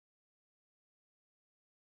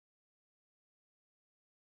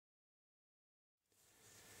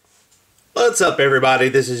What's up, everybody?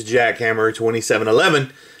 This is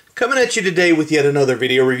Jackhammer2711 coming at you today with yet another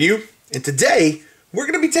video review. And today we're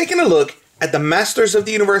going to be taking a look at the Masters of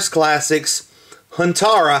the Universe Classics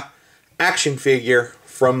Huntara action figure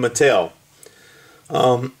from Mattel.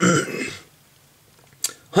 Huntara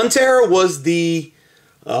was the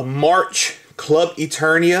March Club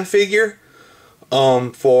Eternia figure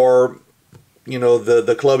for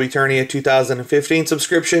the Club Eternia 2015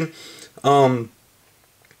 subscription.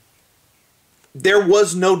 There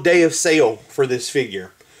was no day of sale for this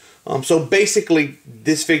figure. So basically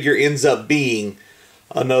this figure ends up being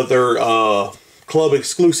another club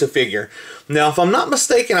exclusive figure. Now, if I'm not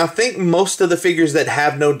mistaken, I think most of the figures that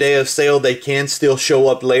have no day of sale, they can still show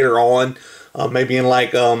up later on, maybe in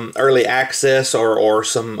like early access or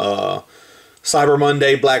some Cyber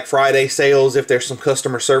Monday, Black Friday sales if there's some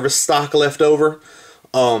customer service stock left over.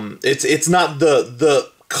 It's not the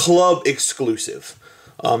club exclusive.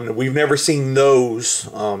 We've never seen those,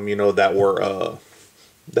 that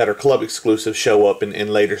are club exclusive show up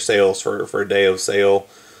in later sales for a day of sale,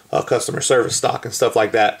 customer service stock and stuff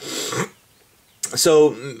like that.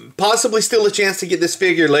 So possibly still a chance to get this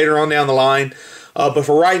figure later on down the line. But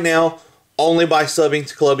for right now, only by subbing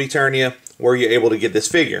to Club Eternia were you able to get this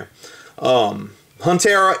figure.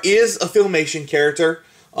 Huntara is a Filmation character.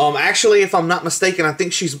 Actually, if I'm not mistaken, I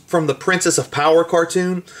think she's from the Princess of Power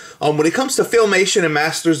cartoon. When it comes to Filmation and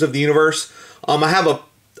Masters of the Universe, I have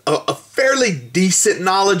a fairly decent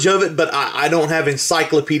knowledge of it, but I don't have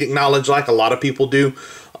encyclopedic knowledge like a lot of people do.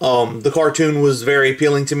 The cartoon was very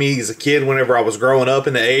appealing to me as a kid whenever I was growing up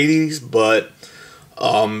in the 80s, but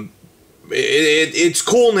it's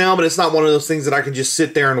cool now, but it's not one of those things that I can just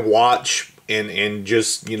sit there and watch and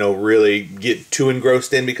just, really get too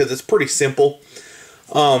engrossed in, because it's pretty simple.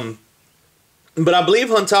 But I believe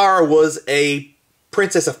Huntara was a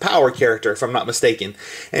Princess of Power character, if I'm not mistaken.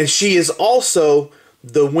 And she is also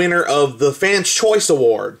the winner of the Fans' Choice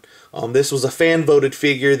Award. This was a fan-voted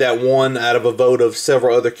figure that won out of a vote of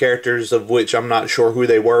several other characters, of which I'm not sure who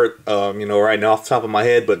they were, right now off the top of my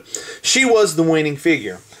head. But she was the winning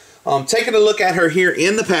figure. Taking a look at her here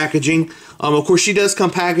in the packaging. Of course, she does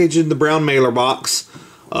come packaged in the brown mailer box.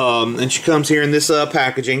 And she comes here in this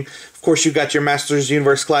packaging. Of course, you've got your Masters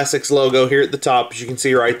Universe Classics logo here at the top, as you can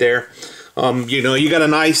see right there. You got a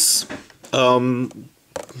nice,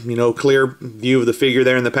 clear view of the figure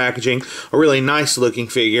there in the packaging. A really nice looking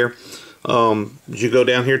figure. As you go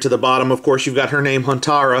down here to the bottom, of course, you've got her name,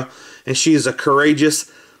 Huntara, and she is a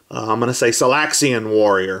courageous, I'm going to say, Salaxian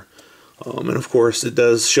warrior. And of course, it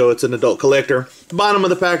does show it's an adult collector. The bottom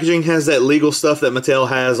of the packaging has that legal stuff that Mattel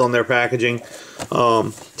has on their packaging.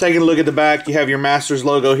 Taking a look at the back, you have your Masters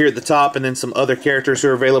logo here at the top, and then some other characters who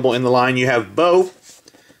are available in the line. You have Bo,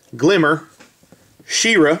 Glimmer,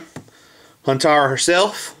 She-Ra, Huntara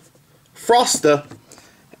herself, Frosta,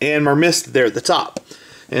 and Mermista there at the top.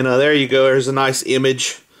 And there you go. There's a nice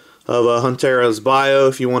image of Huntara's bio.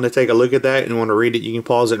 If you want to take a look at that and want to read it, you can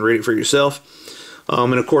pause it and read it for yourself.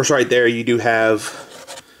 And of course, right there you do have,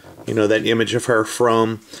 that image of her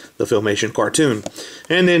from the Filmation cartoon.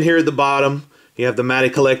 And then here at the bottom, you have the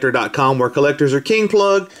MattyCollector.com, where collectors are king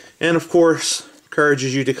plug, and of course,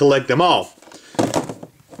 encourages you to collect them all.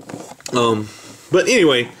 But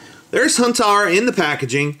anyway, there's Huntara in the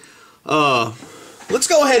packaging. Let's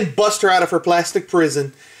go ahead and bust her out of her plastic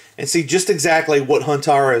prison and see just exactly what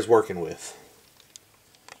Huntara is working with.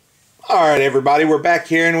 Alright, everybody, we're back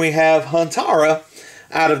here and we have Huntara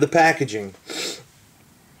out of the packaging.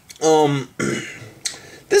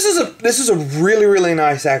 This is a really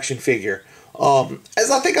nice action figure.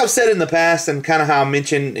 As I think I've said in the past, and kind of how I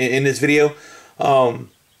mentioned in this video,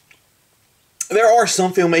 there are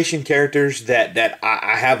some Filmation characters that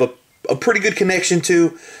I have a pretty good connection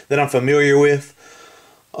to, that I'm familiar with.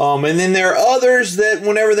 And then there are others that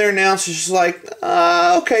whenever they're announced, it's just like,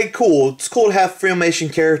 okay, cool. It's cool to have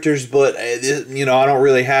Filmation characters, but, I don't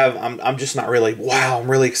really have, I'm just not really, wow,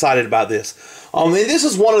 I'm really excited about this. And this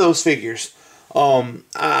is one of those figures.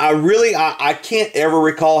 I can't ever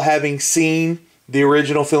recall having seen the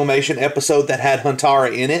original Filmation episode that had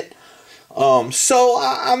Huntara in it. So,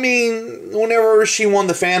 I mean, whenever she won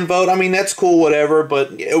the fan vote, I mean, that's cool, whatever,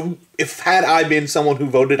 but if had I been someone who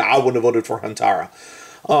voted, I would have voted for Huntara.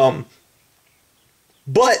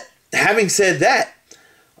 But having said that,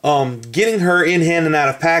 getting her in hand and out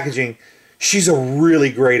of packaging, she's a really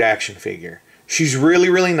great action figure. She's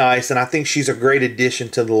really nice, and I think she's a great addition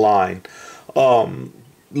to the line.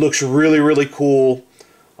 Looks really cool,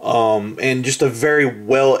 and just a very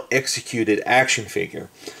well executed action figure.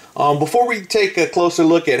 Before we take a closer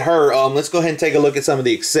look at her, let's go ahead and take a look at some of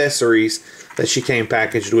the accessories that she came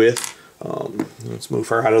packaged with. Let's move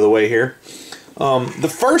her out of the way here.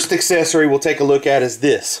 The first accessory we'll take a look at is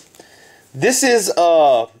this. This is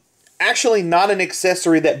actually not an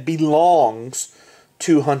accessory that belongs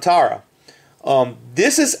to Huntara.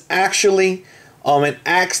 This is actually an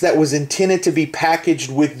axe that was intended to be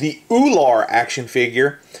packaged with the Ular action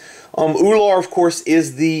figure. Ular, of course,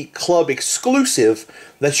 is the club exclusive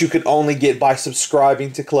that you could only get by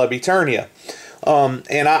subscribing to Club Eternia.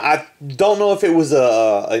 And I don't know if it was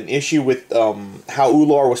an issue with how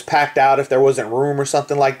Ular was packed out, if there wasn't room or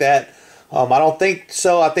something like that. I don't think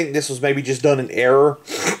so. I think this was maybe just done in error,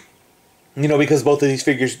 you know, because both of these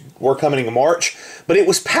figures were coming in March. But it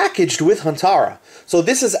was packaged with Huntara. So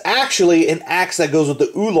this is actually an axe that goes with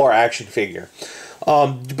the Ular action figure.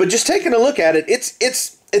 But just taking a look at it,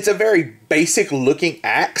 it's a very basic looking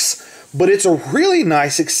axe, but it's a really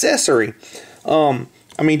nice accessory.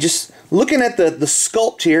 I mean, just looking at the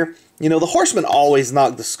sculpt here, you know, the Horsemen always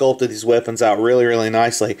knock the sculpt of these weapons out really, really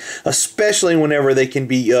nicely, especially whenever they can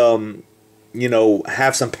be, you know,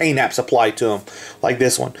 have some paint apps applied to them, like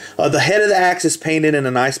this one. The head of the axe is painted in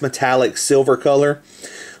a nice metallic silver color,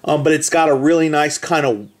 but it's got a really nice kind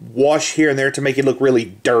of wash here and there to make it look really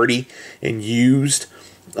dirty and used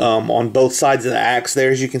on both sides of the axe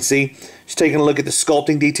there, as you can see. Just taking a look at the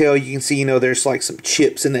sculpting detail, you can see, you know, there's like some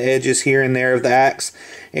chips in the edges here and there of the axe,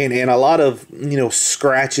 and a lot of, you know,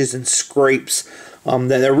 scratches and scrapes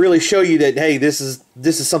that really show you that, hey, this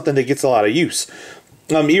is something that gets a lot of use.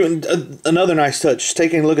 Even another nice touch,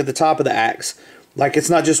 taking a look at the top of the axe, like it's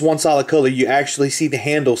not just one solid color, you actually see the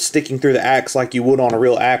handle sticking through the axe like you would on a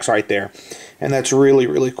real axe right there, and that's really,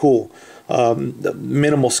 really cool. The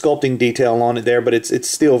minimal sculpting detail on it there, but it's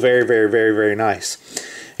still very, very, very, very nice.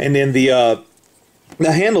 And then the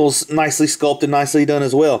handle's nicely sculpted, nicely done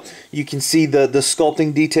as well. You can see the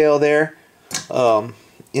sculpting detail there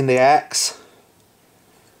in the axe.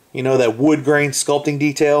 You know, that wood grain sculpting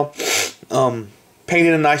detail.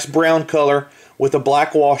 Painted a nice brown color with a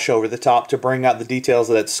black wash over the top to bring out the details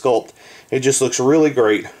of that sculpt. It just looks really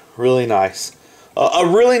great, really nice. A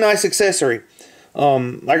really nice accessory.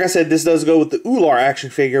 Like I said, this does go with the Ular action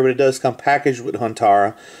figure, but it does come packaged with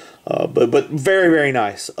Huntara. But very, very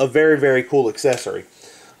nice. A very, very cool accessory.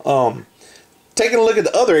 Taking a look at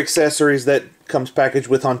the other accessories that comes packaged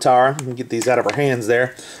with Huntara. Let me get these out of her hands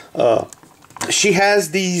there. She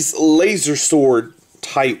has these laser sword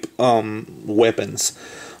type weapons.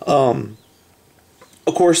 Of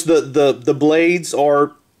course, the blades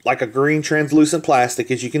are like a green translucent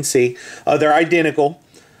plastic, as you can see. They're identical.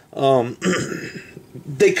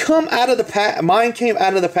 They come out of the pack. Mine came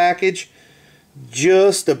out of the package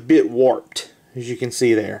just a bit warped, as you can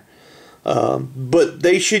see there. But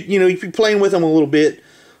they should, you know, if you're playing with them a little bit,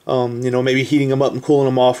 you know, maybe heating them up and cooling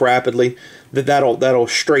them off rapidly, that'll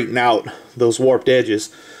straighten out those warped edges.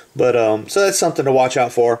 But so that's something to watch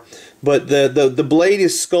out for. But the blade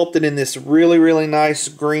is sculpted in this really, really nice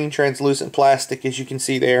green translucent plastic, as you can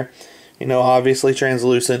see there. You know, obviously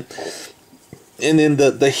translucent. And then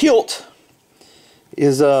the hilt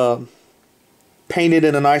is painted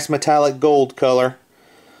in a nice metallic gold color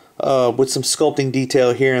with some sculpting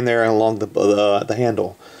detail here and there along the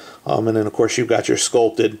handle. And then, of course, you've got your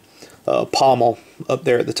sculpted pommel up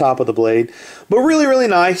there at the top of the blade. But really, really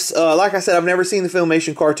nice. Like I said, I've never seen the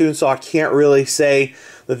Filmation cartoon, so I can't really say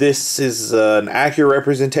that this is an accurate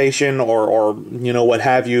representation or you know, what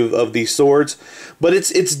have you of these swords. But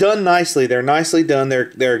it's done nicely. They're nicely done.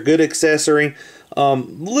 They're a good accessory.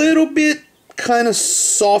 Little bit kind of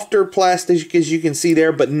softer plastic, as you can see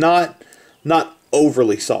there, but not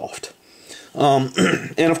overly soft.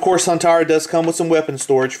 And of course, Huntara does come with some weapon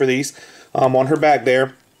storage for these on her back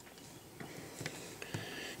there.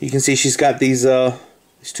 You can see she's got these two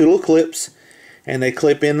little clips, and they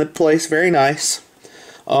clip into place very nice.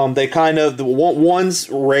 They kind of, one's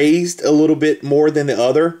raised a little bit more than the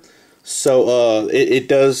other, so it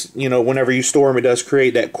does, you know, whenever you store them, it does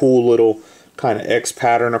create that cool little kind of X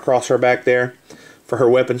pattern across her back there for her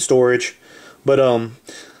weapon storage. But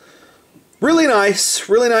really nice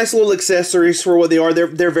little accessories for what they are.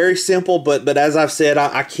 They're very simple, but as I've said,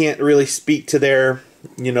 I can't really speak to their,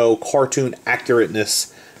 you know, cartoon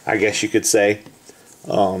accurateness, I guess you could say,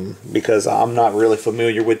 because I'm not really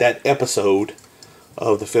familiar with that episode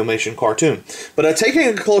of the Filmation cartoon. But taking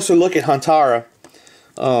a closer look at Huntara,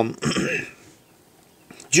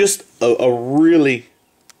 just a really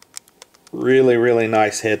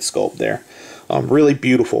nice head sculpt there. Really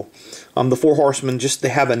beautiful. The Four Horsemen, they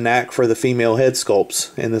have a knack for the female head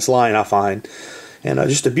sculpts in this line, I find. And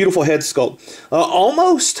just a beautiful head sculpt.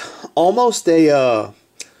 Almost a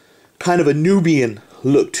kind of a Nubian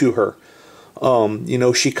look to her. You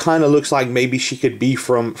know, she kind of looks like maybe she could be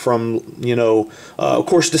from you know, of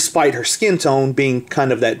course, despite her skin tone being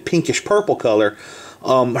kind of that pinkish purple color,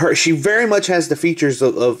 she very much has the features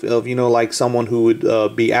of you know, like someone who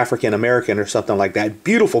would be African American or something like that.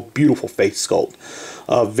 Beautiful, beautiful face sculpt.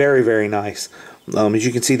 Very, very nice. As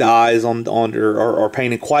you can see, the eyes on her are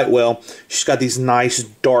painted quite well. She's got these nice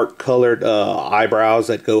dark colored eyebrows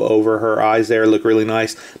that go over her eyes there. Look really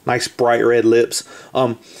nice. Nice bright red lips.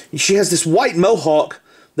 She has this white mohawk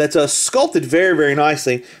that's sculpted very, very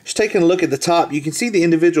nicely. Just taking a look at the top, you can see the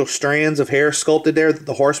individual strands of hair sculpted there that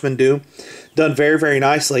the horsemen do. Done very, very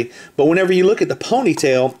nicely. But whenever you look at the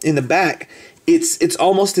ponytail in the back, it's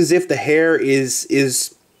almost as if the hair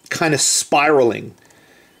is kind of spiraling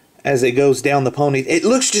as it goes down the pony. It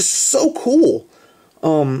looks just so cool.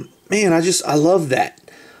 Man, I love that.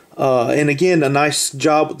 And again, a nice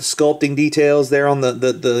job with the sculpting details there on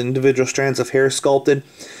the individual strands of hair sculpted.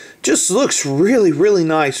 Just looks really, really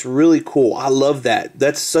nice, really cool. I love that.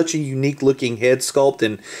 That's such a unique looking head sculpt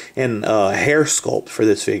and hair sculpt for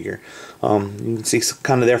this figure. You can see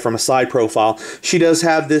kind of there from a side profile. She does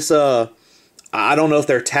have this, I don't know if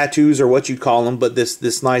they're tattoos or what you'd call them, but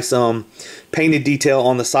this nice painted detail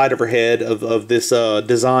on the side of her head of this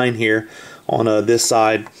design here on this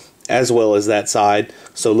side as well as that side.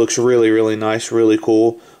 So it looks really, really nice, really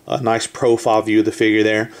cool. Nice profile view of the figure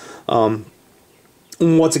there.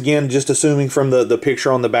 Once again, just assuming from the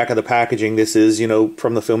picture on the back of the packaging, this is, you know,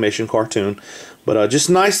 from the Filmation cartoon. But just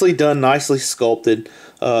nicely done, nicely sculpted.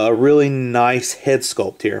 A really nice head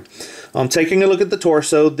sculpt here. Taking a look at the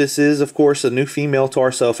torso, this is, of course, a new female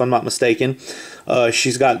torso, if I'm not mistaken.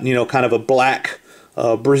 She's got, you know, kind of a black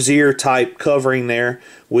brassiere type covering there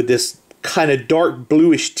with this kind of dark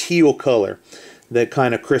bluish teal color that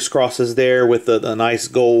kind of crisscrosses there with a nice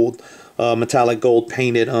gold, metallic gold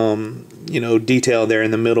painted, you know, detail there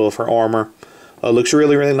in the middle of her armor. Looks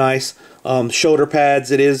really, really nice. Shoulder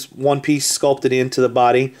pads, it is one piece sculpted into the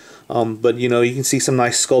body. But, you know, you can see some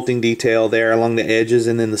nice sculpting detail there along the edges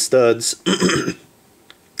and then the studs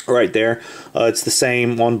right there. It's the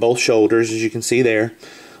same on both shoulders, as you can see there.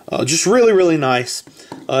 Just really, really nice.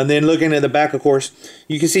 And then looking at the back, of course,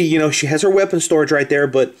 you can see, you know, she has her weapon storage right there,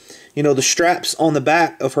 but, you know, the straps on the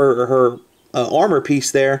back of her armor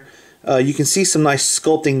piece there, you can see some nice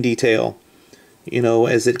sculpting detail, you know,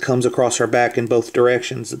 as it comes across her back in both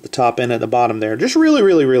directions at the top and at the bottom there. Just really,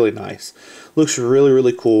 really, really nice. Looks really,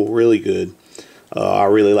 really cool, really good. I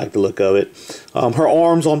really like the look of it. Her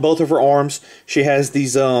arms, on both of her arms, she has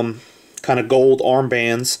these kind of gold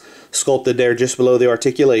armbands sculpted there just below the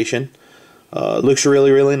articulation. Looks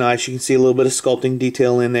really, really nice. You can see a little bit of sculpting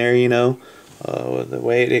detail in there, you know. The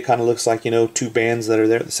way it kind of looks like, you know, two bands that are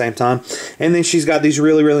there at the same time. And then she's got these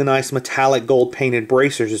really, really nice metallic gold painted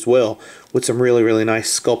bracers as well with some really, really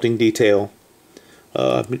nice sculpting detail.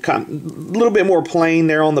 A little bit more plain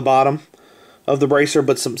there on the bottom of the bracer,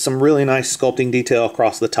 but some really nice sculpting detail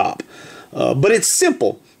across the top. But it's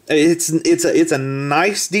simple. It's a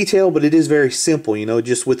nice detail, but it is very simple, you know,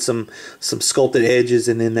 just with some sculpted edges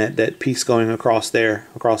and then that piece going across there,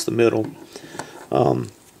 across the middle.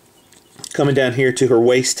 Coming down here to her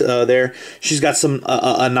waist there, she's got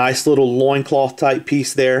a nice little loincloth type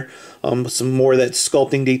piece there. Some more of that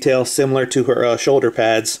sculpting detail similar to her shoulder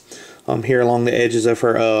pads here along the edges of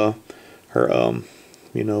her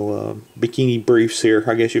you know, bikini briefs here,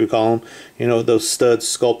 I guess you would call them. You know, those studs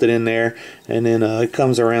sculpted in there, and then it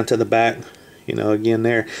comes around to the back, you know, again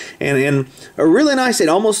there, and really nice. It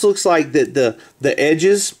almost looks like that the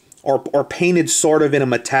edges are painted sort of in a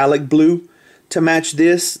metallic blue to match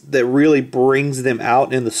this, that really brings them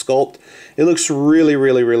out in the sculpt. It looks really,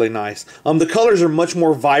 really, really nice. The colors are much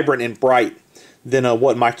more vibrant and bright than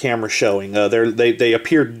what my camera's showing. They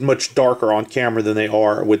appear much darker on camera than they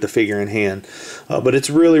are with the figure in hand. But it's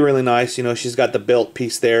really, really nice. You know, she's got the belt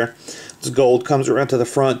piece there. This gold comes around to the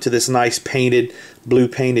front to this nice painted, blue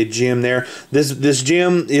painted gem there. This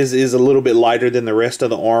gem is a little bit lighter than the rest of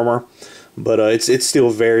the armor, but it's still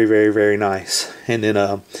very, very, very nice. And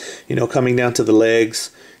then, you know, coming down to the legs,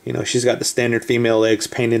 you know, she's got the standard female legs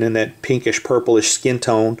painted in that pinkish purplish skin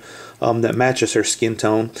tone that matches her skin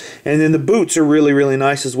tone. And then the boots are really, really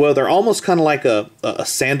nice as well. They're almost kind of like a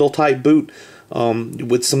sandal type boot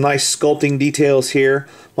with some nice sculpting details here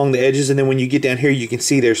along the edges. And then when you get down here, you can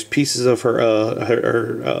see there's pieces of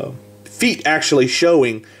her feet actually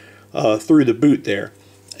showing through the boot there.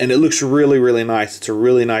 And it looks really, really nice. It's a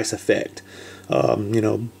really nice effect. You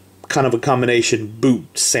know, kind of a combination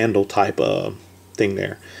boot sandal type thing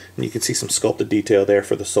there. And you can see some sculpted detail there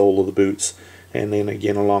for the sole of the boots. And then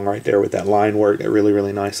again along right there with that line work, that really,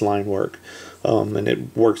 really nice line work. And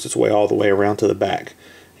it works its way all the way around to the back.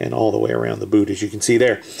 and all the way around the boot, as you can see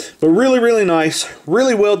there. But really, really nice,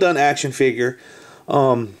 really well done action figure.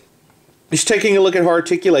 Just taking a look at her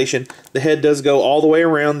articulation, the head does go all the way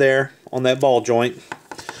around there on that ball joint.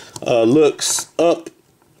 Looks up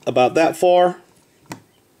about that far,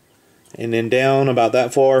 and then down about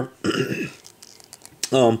that far.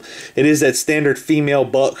 It is that standard female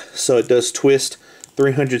buck, so it does twist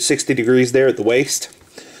 360 degrees there at the waist.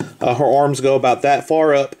 Her arms go about that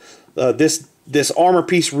far up. This armor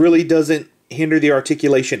piece really doesn't hinder the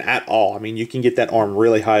articulation at all. I mean, you can get that arm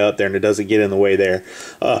really high up there and it doesn't get in the way there.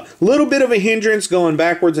 Little bit of a hindrance going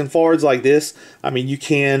backwards and forwards like this. I mean, you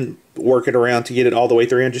can work it around to get it all the way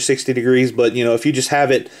 360 degrees, but you know, if you just have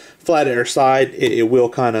it flat at her side, it will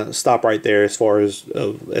kind of stop right there as far as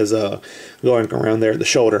going around there at the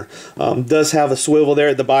shoulder. Does have a swivel there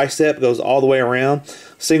at the bicep, goes all the way around.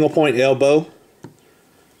 Single point elbow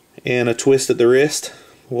and a twist at the wrist.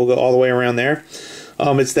 We'll go all the way around there.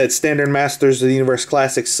 It's that standard Masters of the Universe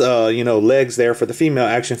Classics, you know, legs there for the female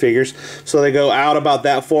action figures. So they go out about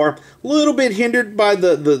that far. A little bit hindered by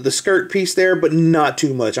the skirt piece there, but not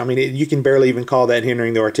too much. I mean, you can barely even call that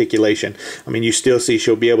hindering the articulation. I mean, you still see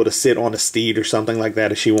she'll be able to sit on a steed or something like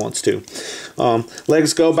that if she wants to.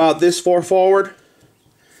 Legs go about this far forward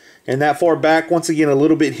and that far back. Once again, a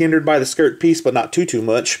little bit hindered by the skirt piece, but not too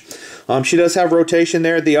much. She does have rotation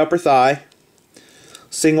there at the upper thigh.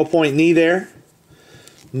 Single point knee there.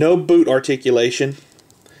 No boot articulation.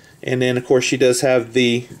 And then, of course, she does have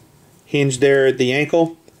the hinge there at the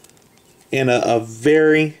ankle. And a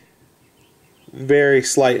very, very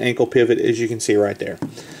slight ankle pivot, as you can see right there.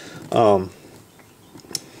 But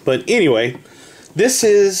anyway, this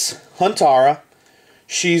is Huntara.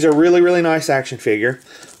 She's a really, really nice action figure.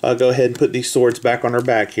 I'll go ahead and put these swords back on her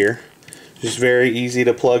back here. Just very easy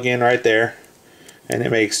to plug in right there. And it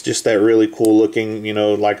makes just that really cool looking, you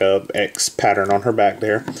know, like a X pattern on her back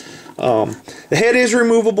there. The head is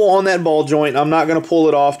removable on that ball joint. I'm not going to pull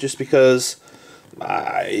it off just because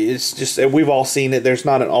it's just, we've all seen it. There's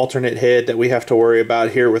not an alternate head that we have to worry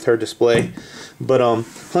about here with her display. But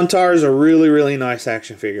Huntara is a really, really nice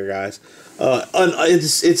action figure, guys.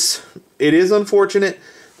 It is unfortunate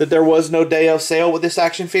that there was no day of sale with this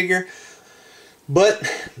action figure. But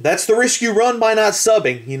that's the risk you run by not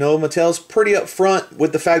subbing. You know, Mattel's pretty upfront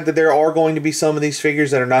with the fact that there are going to be some of these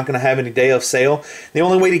figures that are not going to have any day of sale. The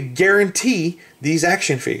only way to guarantee these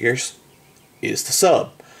action figures is to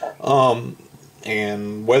sub.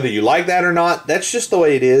 And whether you like that or not, that's just the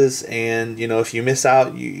way it is. And, you know, if you miss out, I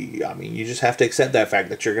mean, you just have to accept that fact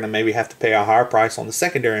that you're going to maybe have to pay a higher price on the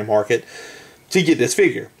secondary market to get this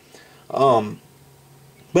figure. But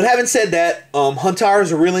having said that, Huntara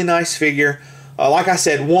is a really nice figure. Like I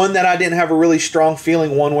said, one that I didn't have a really strong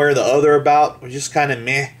feeling one way or the other about. Was just kind of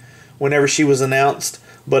meh whenever she was announced.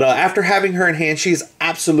 But after having her in hand, she is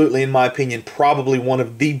absolutely, in my opinion, probably one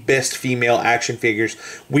of the best female action figures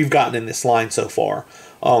we've gotten in this line so far.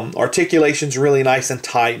 Articulation's really nice and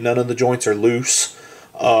tight. None of the joints are loose.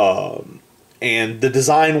 And the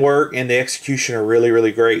design work and the execution are really,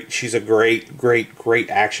 really great. She's a great, great, great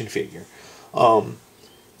action figure.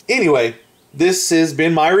 Anyway, this has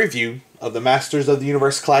been my review of the Masters of the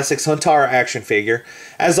Universe Classics Huntara action figure.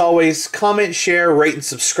 As always, comment, share, rate, and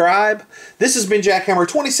subscribe. This has been Jackhammer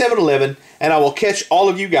 2711, and I will catch all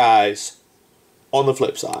of you guys on the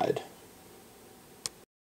flip side.